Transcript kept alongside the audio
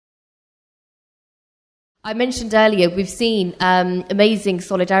I mentioned earlier, we've seen amazing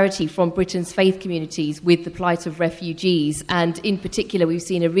solidarity from Britain's faith communities with the plight of refugees, and in particular we've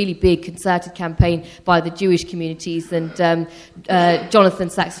seen a really big concerted campaign by the Jewish communities, and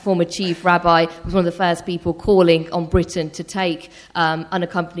Jonathan Sacks, former chief rabbi, was one of the first people calling on Britain to take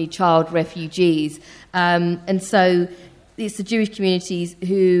unaccompanied child refugees. And so it's the Jewish communities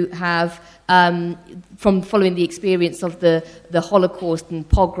who have, from following the experience of the Holocaust and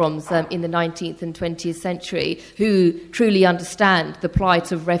pogroms in the 19th and 20th century, who truly understand the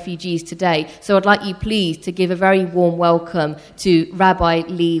plight of refugees today. So I'd like you please to give a very warm welcome to Rabbi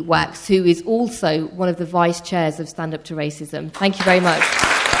Lee Wax, who is also one of the vice chairs of Stand Up to Racism. Thank you very much.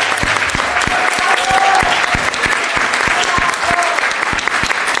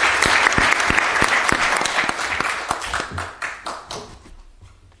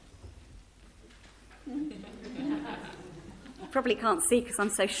 Probably can't see because I'm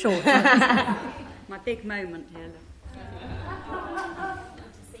so short. My big moment here. To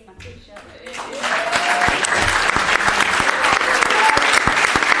see my t-shirt.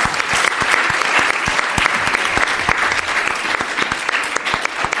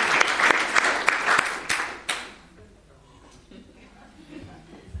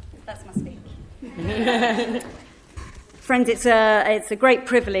 That's my speech. Friends, it's a great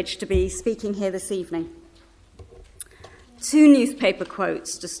privilege to be speaking here this evening. Two newspaper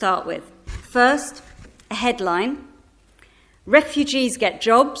quotes to start with. First, a headline: refugees get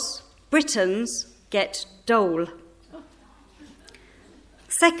jobs, Britons get dole.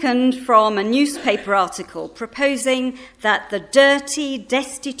 Second, from a newspaper article proposing that the dirty,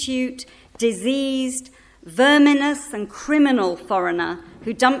 destitute, diseased, verminous and criminal foreigner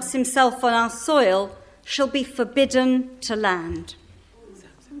who dumps himself on our soil shall be forbidden to land.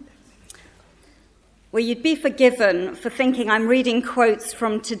 Well, you'd be forgiven for thinking I'm reading quotes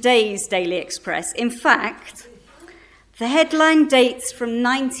from today's Daily Express. In fact, the headline dates from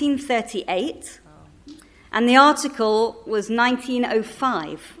 1938, and the article was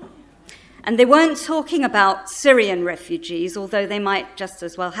 1905. And they weren't talking about Syrian refugees, although they might just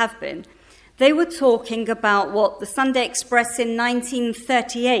as well have been. They were talking about what the Sunday Express in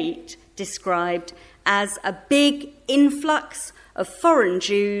 1938 described as a big influx of foreign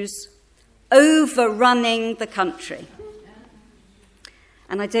Jews overrunning the country.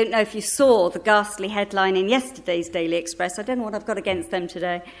 And I don't know if you saw the ghastly headline in yesterday's Daily Express. I don't know what I've got against them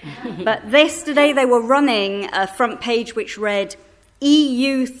today. But yesterday they were running a front page which read,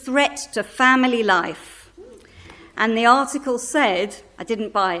 EU threat to family life. And the article said, I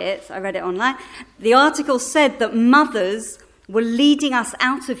didn't buy it, I read it online, the article said that mothers were leading us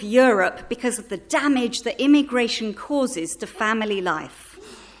out of Europe because of the damage that immigration causes to family life.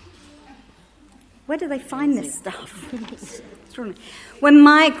 Where do they find this stuff? When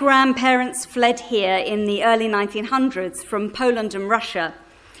my grandparents fled here in the early 1900s from Poland and Russia,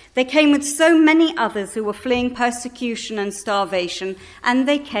 they came with so many others who were fleeing persecution and starvation, and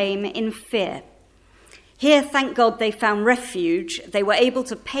they came in fear. Here, thank God, they found refuge. They were able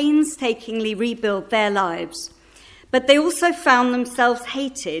to painstakingly rebuild their lives. But they also found themselves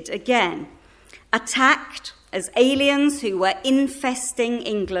hated again, attacked as aliens who were infesting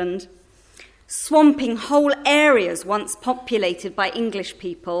England, swamping whole areas once populated by English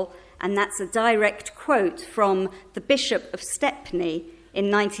people, and that's a direct quote from the Bishop of Stepney in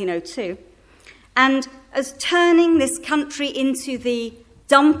 1902, and as turning this country into the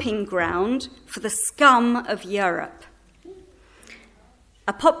dumping ground for the scum of Europe.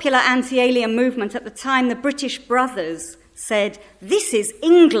 A popular anti-alien movement at the time, the British Brothers, said, "This is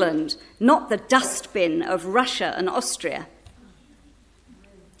England, not the dustbin of Russia and Austria."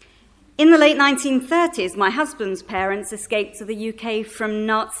 In the late 1930s, my husband's parents escaped to the UK from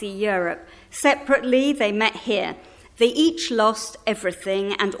Nazi Europe. Separately, they met here. They each lost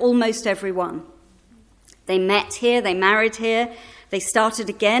everything and almost everyone. They met here, they married here, they started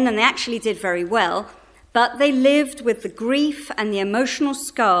again, and they actually did very well, but they lived with the grief and the emotional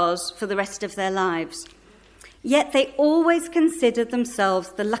scars for the rest of their lives. Yet they always considered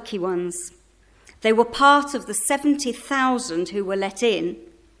themselves the lucky ones. They were part of the 70,000 who were let in.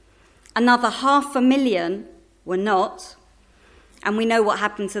 Another 500,000 were not, and we know what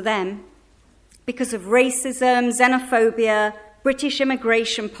happened to them. Because of racism, xenophobia, British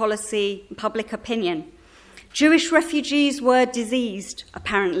immigration policy, and public opinion. Jewish refugees were diseased,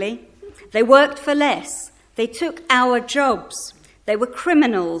 apparently. They worked for less. They took our jobs. They were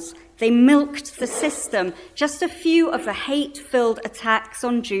criminals. They milked the system. Just a few of the hate-filled attacks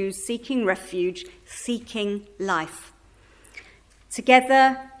on Jews seeking refuge, seeking life.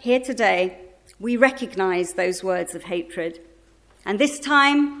 Together, here today, we recognise those words of hatred. And this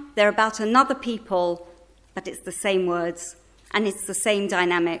time, they're about another people but it's the same words, and it's the same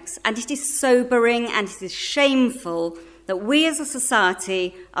dynamics, and it is sobering and it is shameful that we as a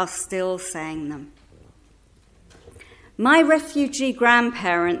society are still saying them. My refugee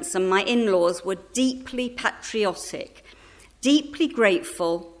grandparents and my in-laws were deeply patriotic, deeply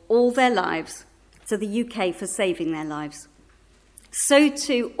grateful all their lives to the UK for saving their lives. So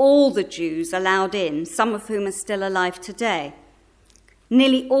too all the Jews allowed in, some of whom are still alive today.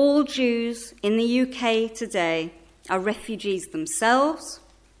 Nearly all Jews in the UK today are refugees themselves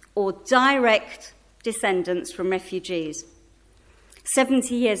or direct descendants from refugees.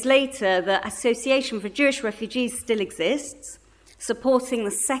 70 years later, the Association for Jewish Refugees still exists, supporting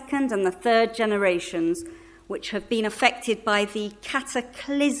the second and the third generations, which have been affected by the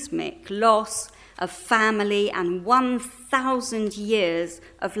cataclysmic loss of family and 1,000 years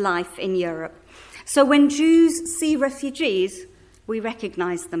of life in Europe. So when Jews see refugees, we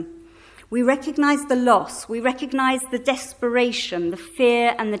recognize them. We recognize the loss, we recognize the desperation, the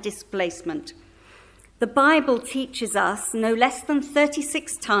fear and the displacement. The Bible teaches us no less than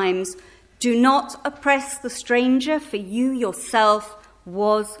 36 times, do not oppress the stranger, for you yourself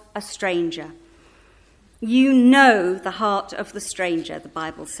was a stranger. You know the heart of the stranger, the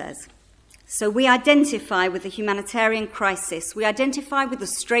Bible says. So we identify with the humanitarian crisis. We identify with the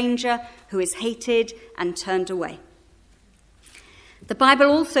stranger who is hated and turned away. The Bible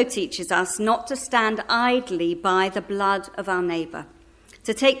also teaches us not to stand idly by the blood of our neighbour,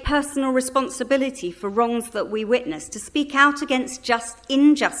 to take personal responsibility for wrongs that we witness, to speak out against just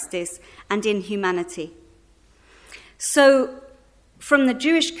injustice and inhumanity. So, from the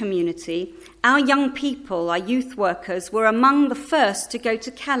Jewish community, our young people, our youth workers, were among the first to go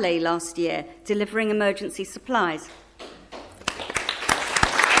to Calais last year, delivering emergency supplies.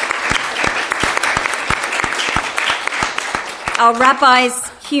 Our Rabbi's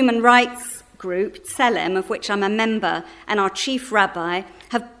human rights group, Tselem, of which I'm a member, and our chief rabbi,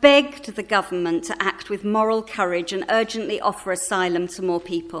 have begged the government to act with moral courage and urgently offer asylum to more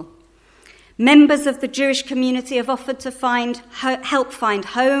people. Members of the Jewish community have offered to help find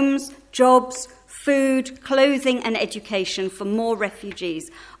homes, jobs, food, clothing and education for more refugees.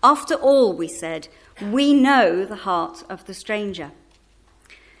 After all, we said, we know the heart of the stranger.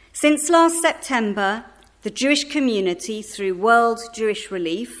 Since last September, the Jewish community, through World Jewish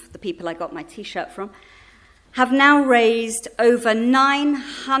Relief, the people I got my T-shirt from, have now raised over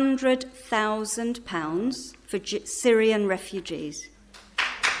 £900,000 for Syrian refugees.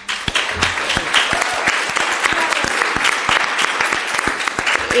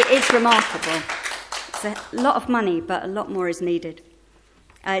 It is remarkable. It's a lot of money, but a lot more is needed.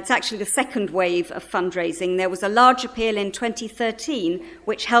 It's actually the second wave of fundraising. There was a large appeal in 2013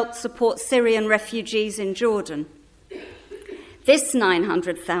 which helped support Syrian refugees in Jordan. This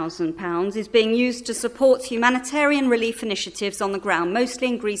 £900,000 is being used to support humanitarian relief initiatives on the ground, mostly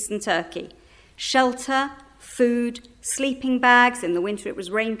in Greece and Turkey. Shelter, food, sleeping bags, in the winter it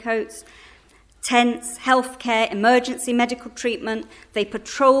was raincoats, tents, healthcare, emergency medical treatment. They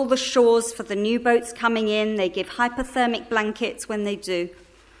patrol the shores for the new boats coming in. They give hypothermic blankets when they do.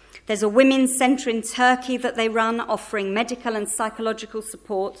 There's a women's centre in Turkey that they run, offering medical and psychological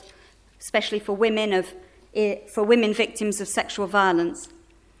support, especially for women victims of sexual violence.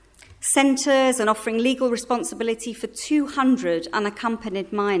 Centres and offering legal responsibility for 200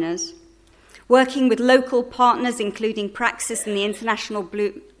 unaccompanied minors. Working with local partners, including Praxis and the International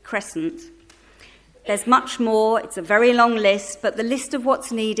Blue Crescent. There's much more, it's a very long list, but the list of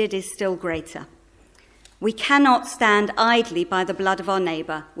what's needed is still greater. We cannot stand idly by the blood of our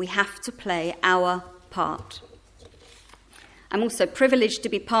neighbour. We have to play our part. I'm also privileged to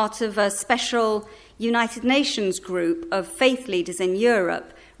be part of a special United Nations group of faith leaders in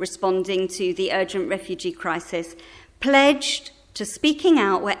Europe responding to the urgent refugee crisis, pledged to speaking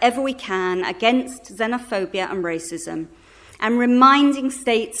out wherever we can against xenophobia and racism, and reminding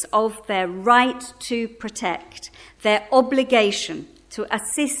states of their right to protect, their obligation to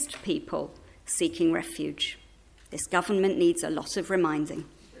assist people seeking refuge. This government needs a lot of reminding.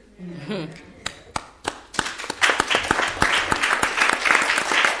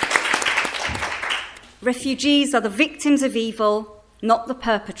 Refugees are the victims of evil, not the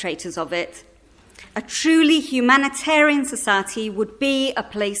perpetrators of it. A truly humanitarian society would be a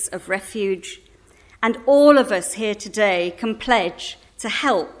place of refuge. And all of us here today can pledge to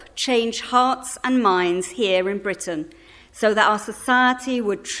help change hearts and minds here in Britain so that our society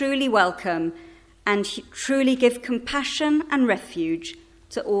would truly welcome and truly give compassion and refuge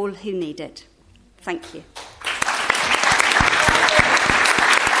to all who need it. Thank you.